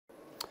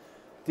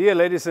Dear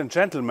ladies and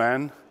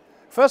gentlemen,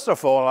 first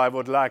of all, I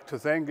would like to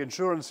thank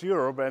Insurance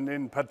Europe and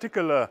in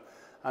particular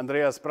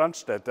Andreas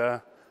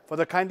Brandstätter for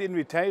the kind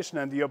invitation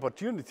and the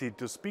opportunity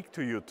to speak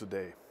to you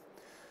today.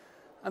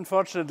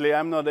 Unfortunately,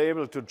 I'm not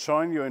able to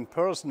join you in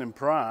person in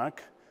Prague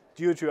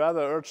due to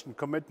other urgent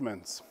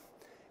commitments.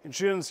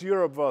 Insurance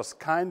Europe was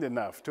kind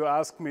enough to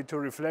ask me to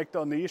reflect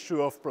on the issue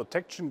of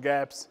protection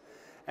gaps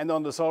and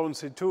on the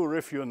Solvency II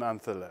review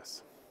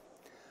nonetheless.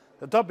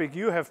 The topic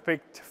you have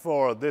picked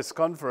for this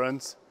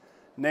conference,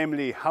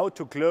 namely how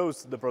to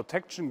close the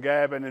protection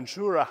gap and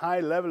ensure a high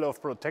level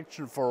of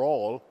protection for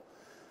all,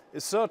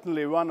 is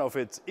certainly one of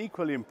its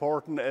equally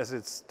important as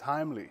it's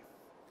timely.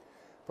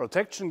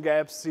 Protection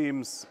gaps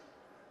seems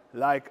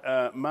like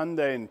a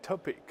mundane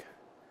topic,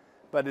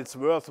 but it's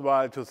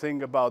worthwhile to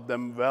think about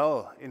them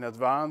well in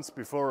advance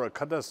before a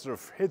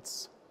catastrophe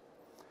hits.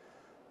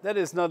 That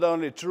is not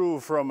only true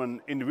from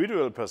an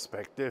individual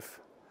perspective,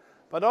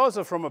 but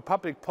also from a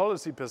public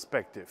policy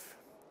perspective.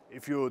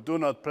 If you do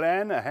not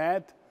plan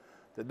ahead,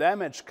 the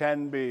damage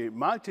can be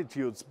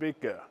multitudes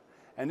bigger,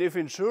 and if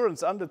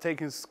insurance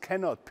undertakings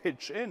cannot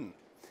pitch in,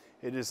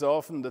 it is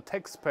often the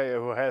taxpayer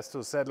who has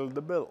to settle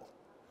the bill.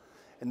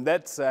 In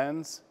that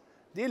sense,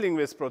 dealing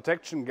with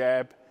protection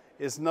gap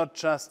is not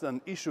just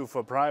an issue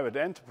for private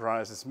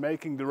enterprises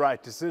making the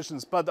right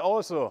decisions, but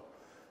also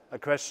a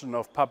question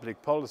of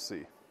public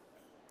policy.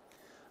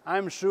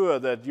 I'm sure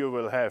that you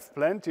will have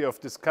plenty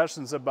of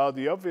discussions about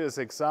the obvious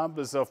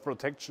examples of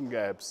protection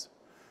gaps,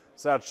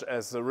 such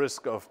as the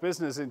risk of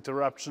business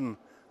interruption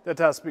that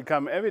has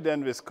become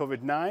evident with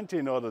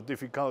COVID-19 or the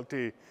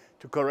difficulty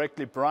to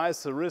correctly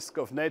price the risk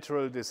of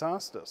natural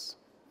disasters.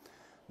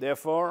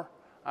 Therefore,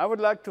 I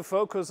would like to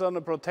focus on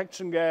a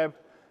protection gap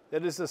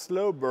that is a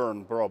slow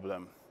burn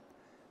problem,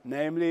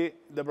 namely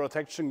the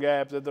protection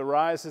gap that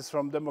arises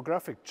from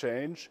demographic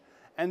change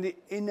and the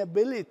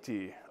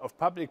inability of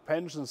public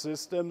pension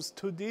systems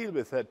to deal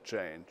with that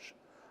change.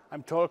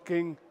 I'm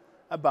talking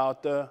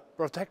about the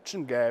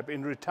protection gap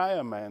in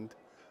retirement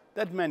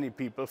that many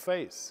people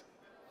face.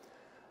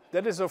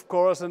 That is, of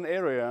course, an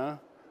area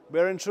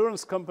where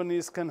insurance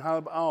companies can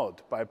help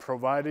out by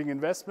providing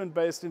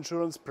investment-based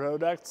insurance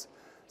products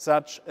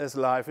such as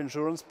life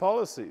insurance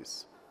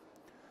policies.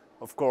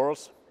 Of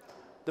course,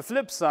 the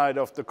flip side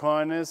of the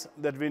coin is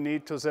that we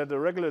need to set a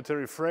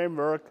regulatory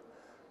framework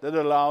that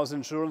allows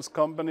insurance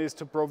companies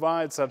to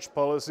provide such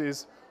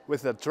policies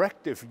with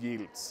attractive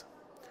yields.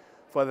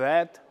 For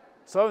that,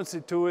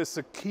 Solvency II is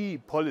a key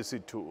policy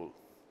tool.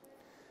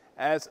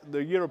 As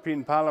the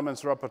European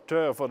Parliament's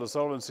rapporteur for the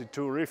Solvency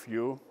II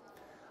review,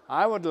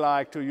 I would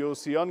like to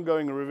use the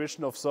ongoing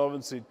revision of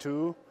Solvency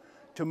II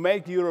to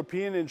make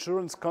European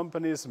insurance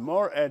companies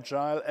more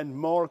agile and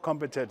more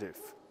competitive.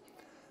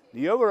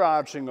 The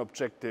overarching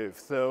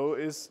objective, though,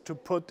 is to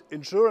put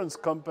insurance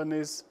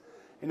companies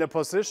in a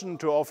position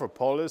to offer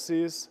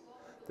policies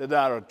that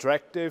are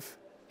attractive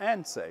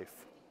and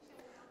safe.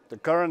 The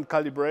current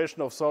calibration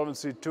of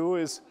Solvency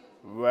II is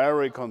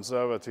very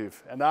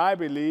conservative, and I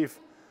believe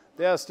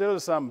there are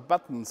still some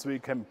buttons we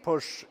can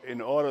push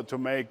in order to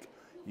make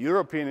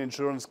European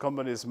insurance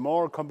companies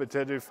more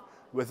competitive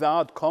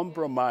without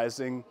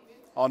compromising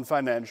on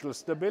financial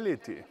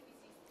stability.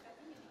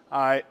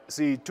 I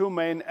see two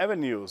main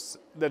avenues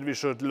that we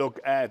should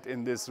look at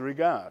in this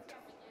regard.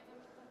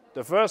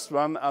 The first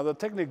one are the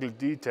technical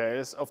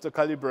details of the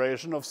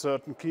calibration of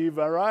certain key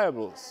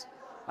variables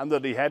under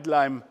the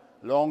headline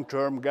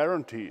long-term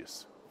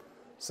guarantees,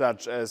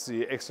 such as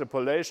the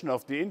extrapolation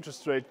of the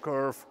interest rate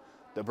curve,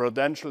 the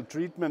prudential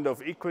treatment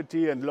of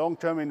equity and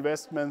long-term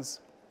investments,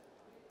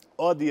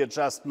 or the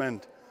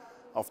adjustment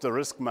of the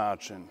risk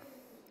margin.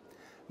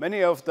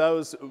 Many of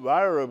those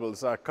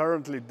variables are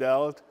currently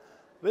dealt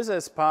with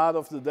as part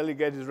of the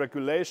delegated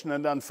regulation,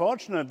 and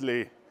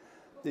unfortunately,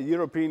 the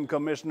European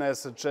Commission has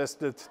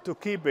suggested to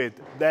keep it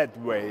that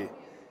way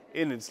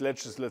in its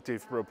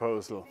legislative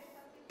proposal.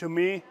 To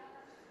me,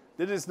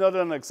 this is not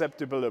an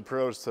acceptable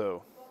approach,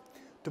 though.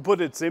 To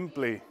put it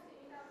simply,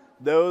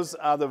 those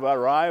are the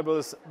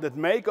variables that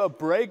make or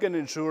break an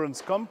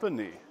insurance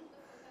company.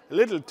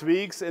 Little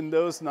tweaks in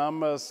those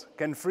numbers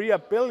can free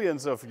up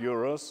billions of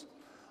euros,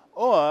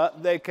 or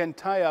they can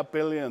tie up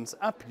billions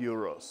up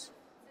euros.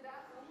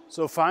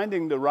 So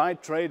finding the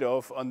right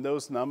trade-off on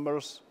those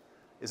numbers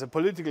is a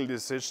political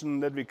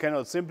decision that we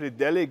cannot simply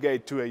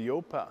delegate to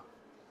EIOPA.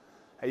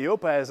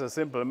 EIOPA has a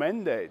simple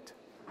mandate: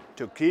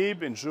 to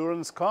keep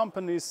insurance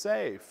companies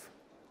safe.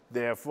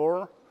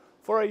 Therefore,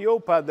 for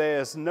EIOPA there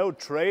is no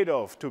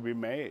trade-off to be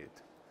made.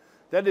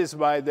 That is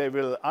why they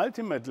will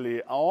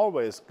ultimately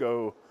always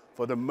go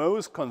for the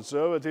most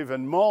conservative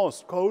and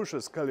most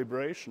cautious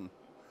calibration.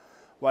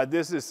 While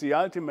this is the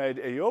ultimate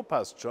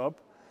EIOPA's job,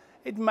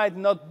 it might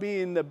not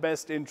be in the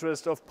best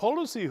interest of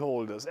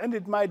policyholders, and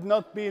it might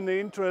not be in the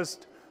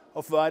interest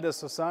of wider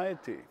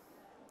society.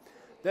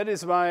 That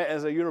is why,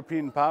 as a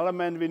European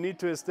Parliament, we need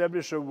to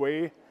establish a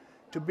way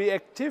to be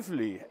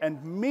actively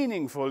and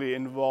meaningfully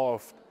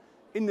involved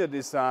in the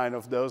design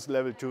of those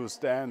Level 2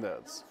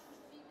 standards.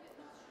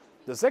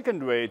 The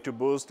second way to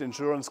boost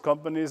insurance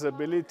companies'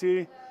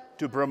 ability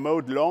to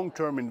promote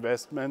long-term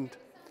investment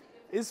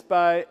is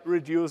by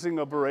reducing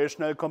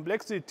operational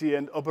complexity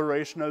and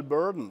operational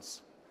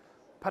burdens,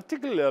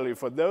 particularly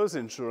for those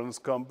insurance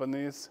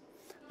companies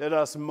that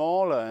are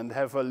smaller and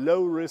have a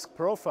low risk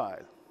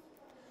profile.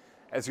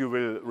 As you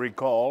will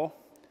recall,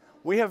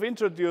 we have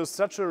introduced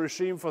such a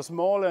regime for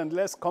smaller and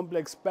less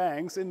complex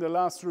banks in the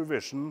last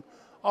revision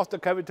of the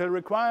Capital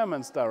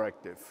Requirements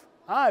Directive.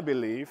 I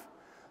believe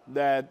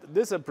that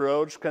this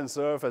approach can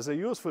serve as a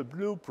useful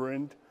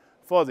blueprint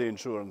for the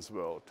insurance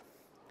world.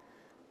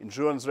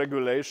 Insurance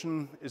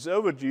regulation is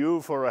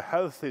overdue for a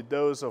healthy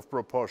dose of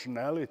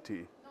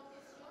proportionality.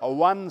 A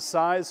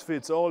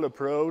one-size-fits-all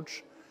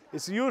approach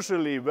is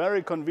usually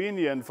very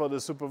convenient for the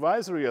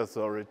supervisory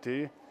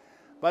authority,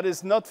 but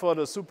is not for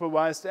the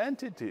supervised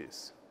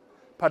entities,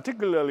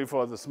 particularly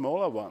for the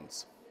smaller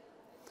ones.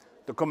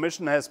 The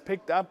Commission has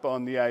picked up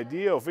on the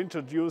idea of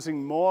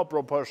introducing more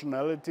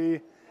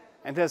proportionality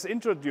and has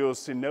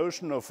introduced the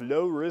notion of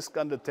low-risk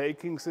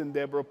undertakings in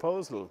their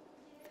proposal.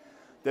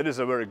 That is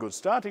a very good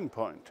starting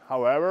point.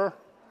 However,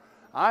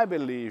 I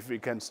believe we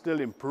can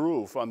still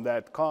improve on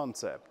that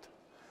concept.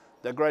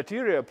 The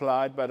criteria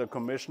applied by the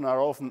Commission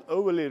are often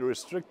overly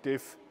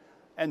restrictive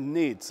and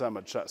need some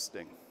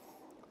adjusting.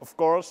 Of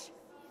course,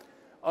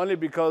 only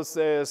because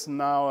there is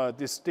now a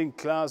distinct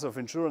class of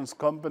insurance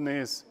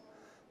companies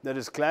that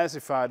is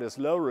classified as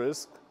low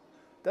risk,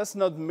 does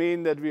not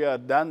mean that we are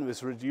done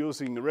with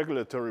reducing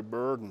regulatory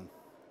burden.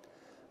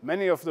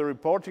 Many of the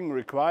reporting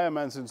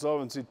requirements in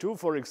Solvency II,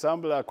 for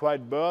example, are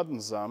quite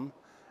burdensome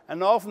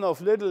and often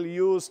of little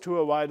use to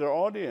a wider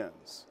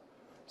audience.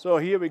 So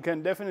here we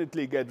can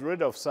definitely get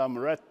rid of some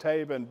red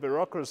tape and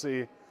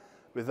bureaucracy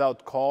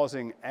without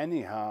causing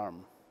any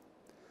harm.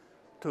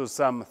 To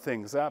sum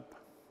things up,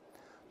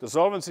 the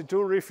Solvency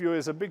II review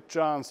is a big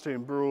chance to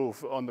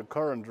improve on the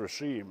current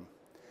regime.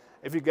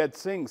 If we get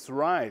things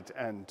right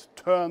and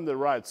turn the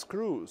right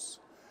screws,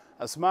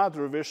 a smart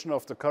revision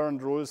of the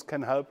current rules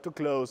can help to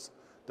close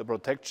the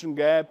protection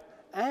gap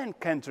and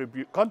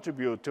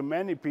contribute to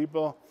many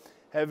people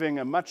having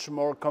a much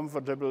more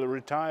comfortable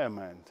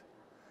retirement.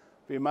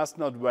 We must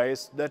not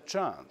waste that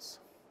chance.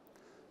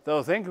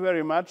 So thank you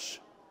very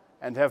much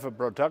and have a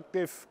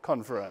productive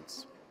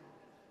conference.